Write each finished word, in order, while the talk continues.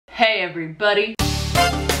Hey everybody.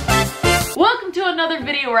 Welcome to another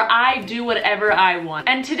video where I do whatever I want.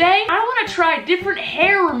 And today, I want to try different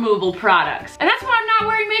hair removal products. And that's why I'm not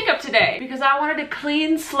wearing makeup today, because I wanted a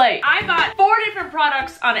clean slate. I got 4 different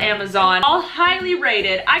products on Amazon, all highly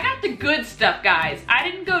rated. I got the good stuff, guys. I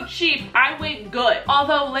didn't go cheap, I went good.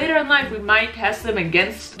 Although later in life, we might test them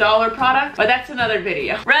against dollar products, but that's another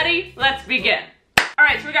video. Ready? Let's begin.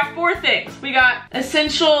 Alright, so we got 4 things. We got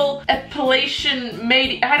essential epilation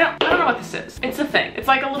made. I don't know what this is. It's a thing. It's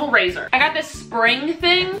like a little razor. I got this spring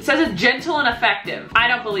thing. It says it's gentle and effective. I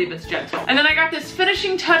don't believe it's gentle. And then I got this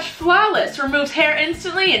finishing touch flawless. Removes hair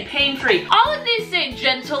instantly and pain-free. All of these say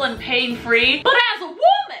gentle and pain-free, but as a woman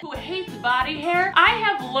who hates body hair, I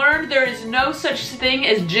have learned there is no such thing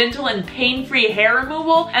as gentle and pain-free hair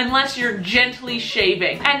removal unless you're gently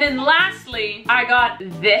shaving. And then lastly, I got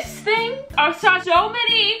this thing. I saw so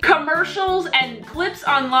many commercials and clips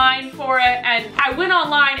online for it, and I went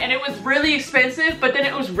online and it was really expensive, but then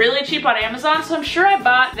it was really cheap on Amazon, so I'm sure I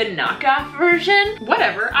bought the knockoff version.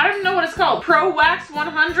 Whatever, I don't even know what it's called. Pro Wax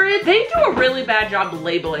 100. They do a really bad job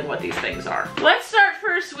labeling what these things are. Let's start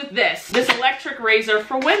first with this electric razor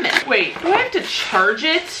for women. Wait, do I have to charge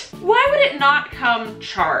it? Why would it not come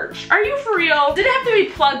charged? Are you for real? Did it have to be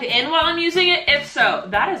plugged in while I'm using it? If so,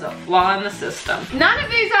 that is a flaw in the system. None of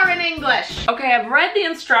these are in English. Okay, I've read the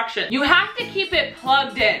instruction. You have to keep it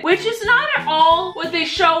plugged in, which is not at all what they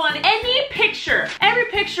show on any picture. Every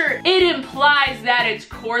picture, it implies that it's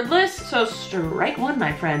cordless. So strike one,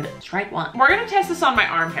 my friend, strike one. We're gonna test this on my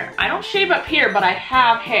arm hair. I don't shave up here, but I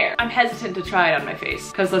have hair. I'm hesitant to try it on my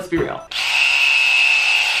face, because let's be real.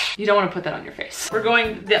 You don't want to put that on your face. We're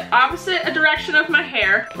going the opposite direction of my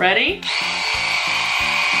hair. Ready?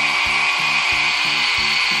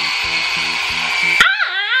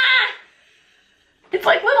 Ah! It's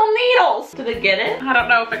like little needles. Did it get it? I don't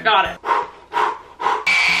know if it got it.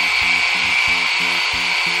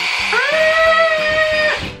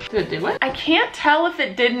 Ah! Did it do it? I can't tell if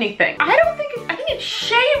it did anything. I think it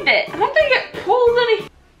shaved it. I don't think it pulled any.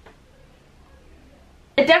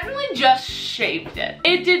 It definitely just shaved it.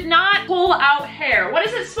 It did not pull out hair. What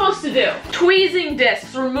is it supposed to do? Tweezing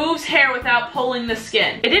discs removes hair without pulling the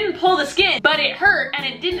skin. It didn't pull the skin, but it hurt and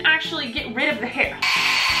it didn't actually get rid of the hair.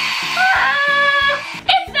 Ah,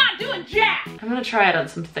 it's not doing jack. I'm gonna try it on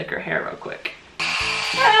some thicker hair real quick.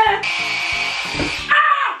 Ah.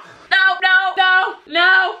 Ah. No, no, no,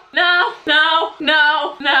 no, no, no,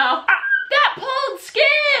 no, no. Ah. That pulled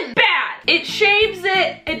skin! Bad! It shaves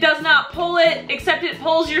it, it does not pull it, except it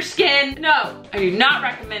pulls your skin. No, I do not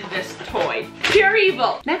recommend this toy. Pure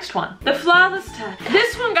evil. Next one, the flawless touch.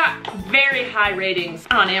 This one got very high ratings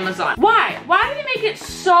on Amazon. Why? Why do they make it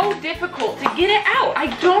so difficult to get it out? I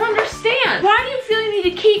don't understand. Why do you feel you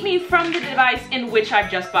need to keep me from the device in which I've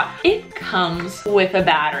just bought? It comes with a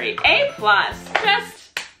battery. A+. Just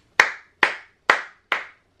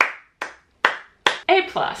A+.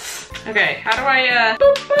 Okay, how do I,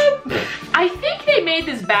 boop, boop. I think they made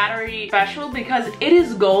this battery special because it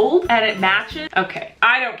is gold and it matches. Okay,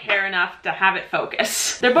 I don't care enough to have it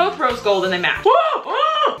focus. They're both rose gold and they match. Whoa,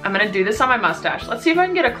 whoa. I'm gonna do this on my mustache. Let's see if I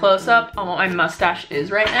can get a close up on what my mustache is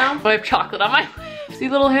right now. I have chocolate on my lips. See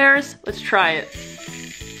little hairs? Let's try it.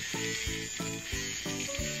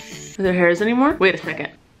 Are there hairs anymore? Wait a second.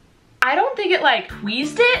 I don't think it like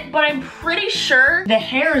tweezed it, but I'm pretty sure the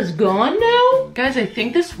hair is gone now. Guys, I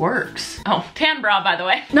think this works. Oh, tan brow, by the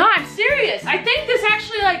way. No, I'm serious. I think this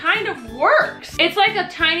actually like kind of works. It's like a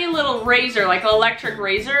tiny little razor, like an electric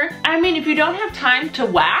razor. I mean, if you don't have time to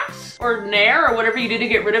wax or nair or whatever you do to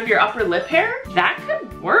get rid of your upper lip hair, that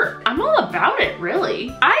could work. I'm all about it, really.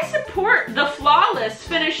 I support the flawless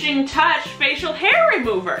finishing touch facial hair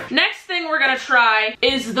remover. Next thing we're gonna try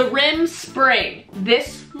is the rim spring.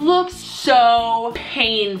 This looks so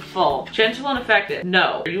painful. Gentle and effective.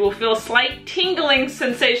 No. You will feel a slight tingling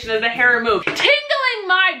sensation as the hair removes. Tingling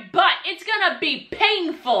my butt. It's gonna be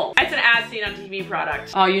painful. That's an as seen on TV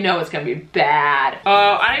product. Oh, you know it's gonna be bad.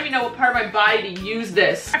 Oh, I don't even know what part of my body to use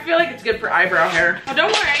this. I feel like it's good for eyebrow hair. Oh,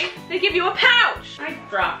 don't worry. They give you a pouch. I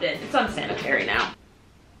dropped it. It's unsanitary now.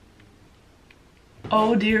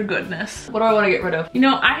 Oh dear goodness. What do I want to get rid of? You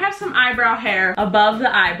know, I have some eyebrow hair above the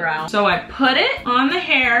eyebrow. So I put it on the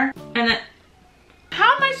hair and then,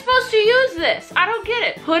 how am I supposed to use this? I don't get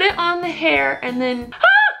it. Put it on the hair and then, ah!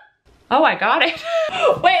 Oh, I got it.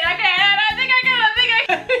 Wait, I think I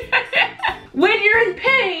got it. When you're in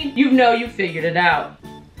pain, you know you figured it out.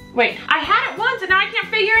 Wait, I had it once and now I can't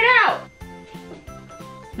figure it out.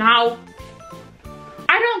 No.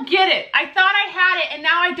 I don't get it. I thought I had it and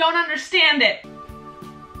now I don't understand it.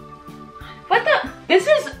 What the? This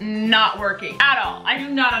is not working at all. I do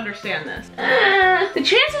not understand this. The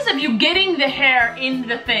chances of the hair in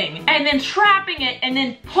the thing and then trapping it and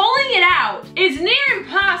then pulling it out is near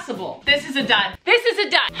impossible. This is a dud. This is a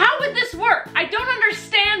dud. How would this work? I don't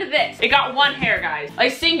understand this. It got one hair, guys. A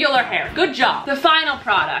singular hair. Good job. The final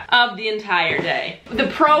product of the entire day. The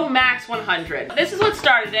Pro Max 100. This is what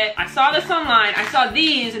started it. I saw this online. I saw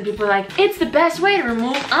these and people were like, it's the best way to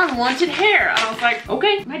remove unwanted hair. And I was like,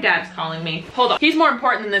 okay, my dad's calling me. Hold on. He's more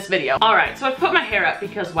important than this video. All right, so I've put my hair up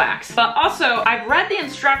because wax. But also, I've read the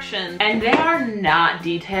instructions and they are not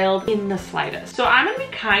detailed in the slightest. So I'm gonna be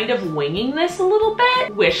kind of winging this a little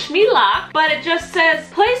bit. Wish me luck. But it just says,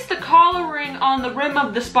 place the collar ring on the rim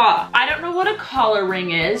of the spa. I don't know what a collar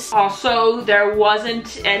ring is. Also, there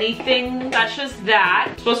wasn't anything such as that.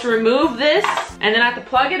 I'm supposed to remove this and then I have to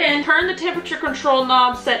plug it in, turn the temperature control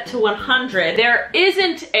knob set to 100. There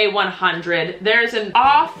isn't a 100. There's an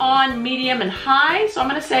off, on, medium, and high. So I'm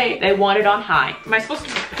gonna say they want it on high. Am I supposed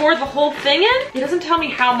to pour the whole thing in? It doesn't tell me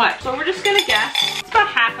how much. So we're just gonna guess. It's about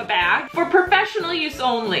half a bag for professional use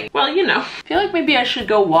only. Well, you know. I feel like maybe I should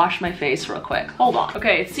go wash my face real quick. Hold on.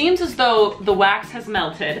 Okay, it seems as though the wax has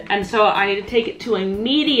melted. And so I need to take it to a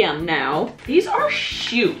medium now. These are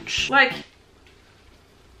huge. Like,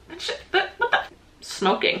 what the?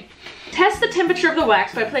 Smoking. Test the temperature of the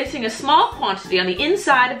wax by placing a small quantity on the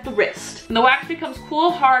inside of the wrist. And the wax becomes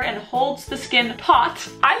cool, hard, and holds the skin taut.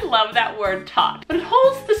 I love that word, taut. But it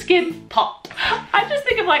holds the skin taut. I just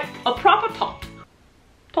think of like a proper taut.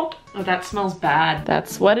 Taut. Oh, that smells bad.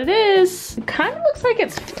 That's what it is. It kind of looks like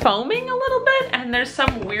it's foaming a little bit, and there's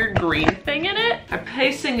some weird green thing in it. I'm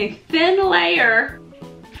placing a thin layer.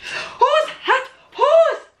 Who's hat?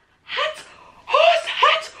 Who's hat? Who's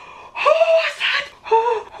hat? Who's hat?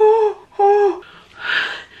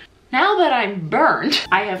 Now that I'm burned,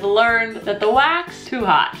 I have learned that the wax, too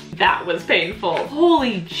hot. That was painful.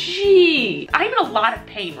 Holy gee. I'm in a lot of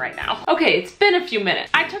pain right now. Okay, it's been a few minutes.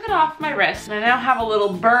 I took it off my wrist and I now have a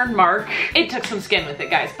little burn mark. It took some skin with it,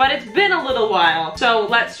 guys, but it's been a little while. So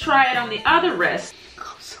let's try it on the other wrist.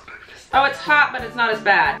 Oh, it's hot, but it's not as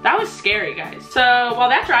bad. That was scary, guys. So while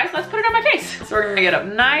that dries, let's put it on my face. So we're gonna get up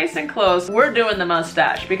nice and close. We're doing the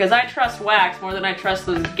mustache because I trust wax more than I trust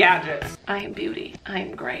those gadgets. I am beauty. I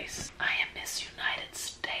am grace. I am Miss United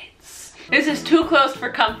States. This is too close for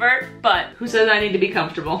comfort, but who says I need to be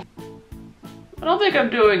comfortable? I don't think I'm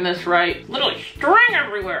doing this right. Literally string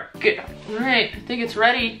everywhere. Good. All right, I think it's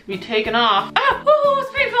ready to be taken off. Ah, oh,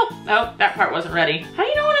 it's painful. Oh, that part wasn't ready. How do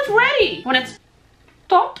you know when it's ready? When it's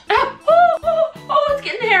stopped. Ah, oh, it's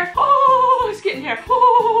getting there. Oh, it's getting there.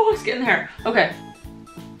 Oh, it's getting there. Okay.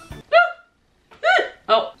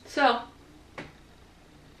 Oh, so,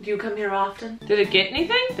 do you come here often? Did it get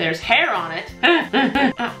anything? There's hair on it. Ow,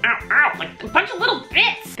 ow, ow, like a bunch of little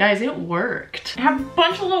bits. Guys, it worked. I have a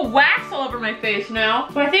bunch of little wax all over my face now,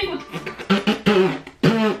 but I think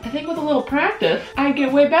with a little practice, I'd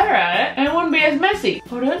get way better at it and it wouldn't be as messy.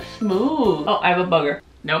 Oh, that's smooth. Oh, I have a booger.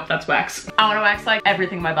 Nope, that's wax. I wanna wax like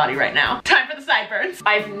everything in my body right now. Time for the sideburns.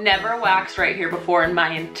 I've never waxed right here before in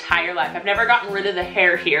my entire life. I've never gotten rid of the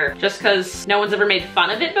hair here just because no one's ever made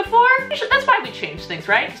fun of it before. That's why we change things,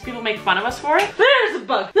 right? Because people make fun of us for it. There's a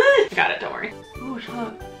bug. Got it, don't worry. Ooh, it's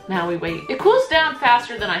hot. Now we wait. It cools down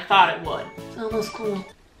faster than I thought it would. It's almost cool.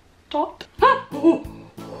 Taut. Ah.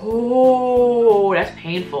 Oh, that's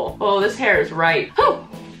painful. Oh, this hair is right. Oh.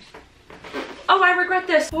 Oh, I regret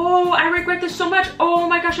this. Oh, I regret this so much. Oh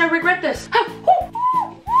my gosh, I regret this.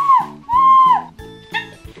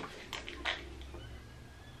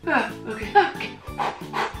 Okay.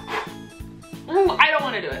 I don't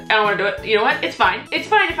want to do it. I don't want to do it. You know what? It's fine. It's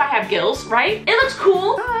fine if I have gills, right? It looks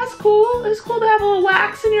cool. Oh, that's cool. It's cool to have a little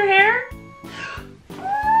wax in your hair.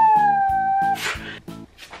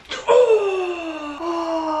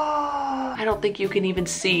 I don't think you can even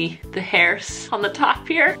see the hairs on the top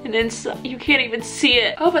here. And then you can't even see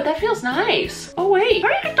it. Oh, but that feels nice. Oh, wait. How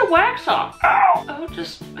do you get the wax off? Ow. Oh,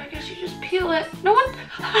 I guess you just peel it. No one,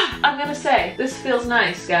 I'm gonna say, this feels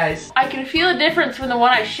nice, guys. I can feel a difference from the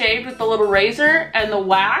one I shaved with the little razor and the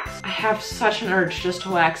wax. I have such an urge just to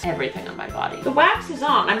wax everything on my body. The wax is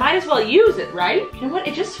on. I might as well use it, right? You know what?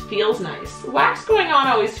 It just feels nice. The wax going on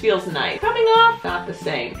always feels nice. Coming off, not the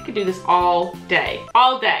same. I could do this all day.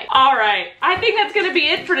 All day. All right. I think that's gonna be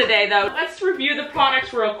it for today though. Let's review the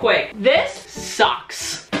products real quick. This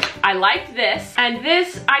sucks. I liked this, and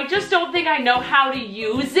this, I just don't think I know how to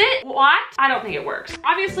use it. What? I don't think it works.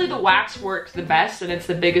 Obviously the wax works the best and it's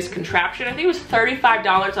the biggest contraption. I think it was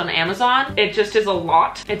 $35 on Amazon. It just is a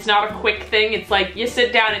lot. It's not a quick thing. It's like you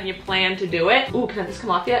sit down and you plan to do it. Ooh, can this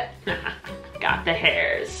come off yet? got the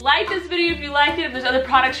hairs. Like this video if you liked it. If there's other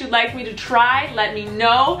products you'd like me to try, let me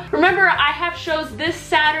know. Remember, I have shows this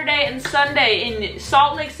Saturday and Sunday in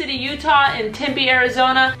Salt Lake City, Utah, and Tempe,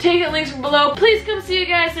 Arizona. Ticket links are below. Please come see you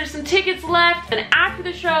guys. There's some tickets left. And after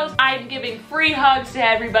the shows, I'm giving free hugs to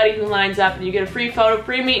everybody who lines up, and you get a free photo,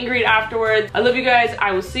 free meet and greet afterwards. I love you guys.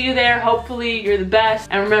 I will see you there. Hopefully you're the best.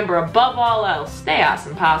 And remember, above all else, stay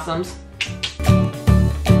awesome, possums.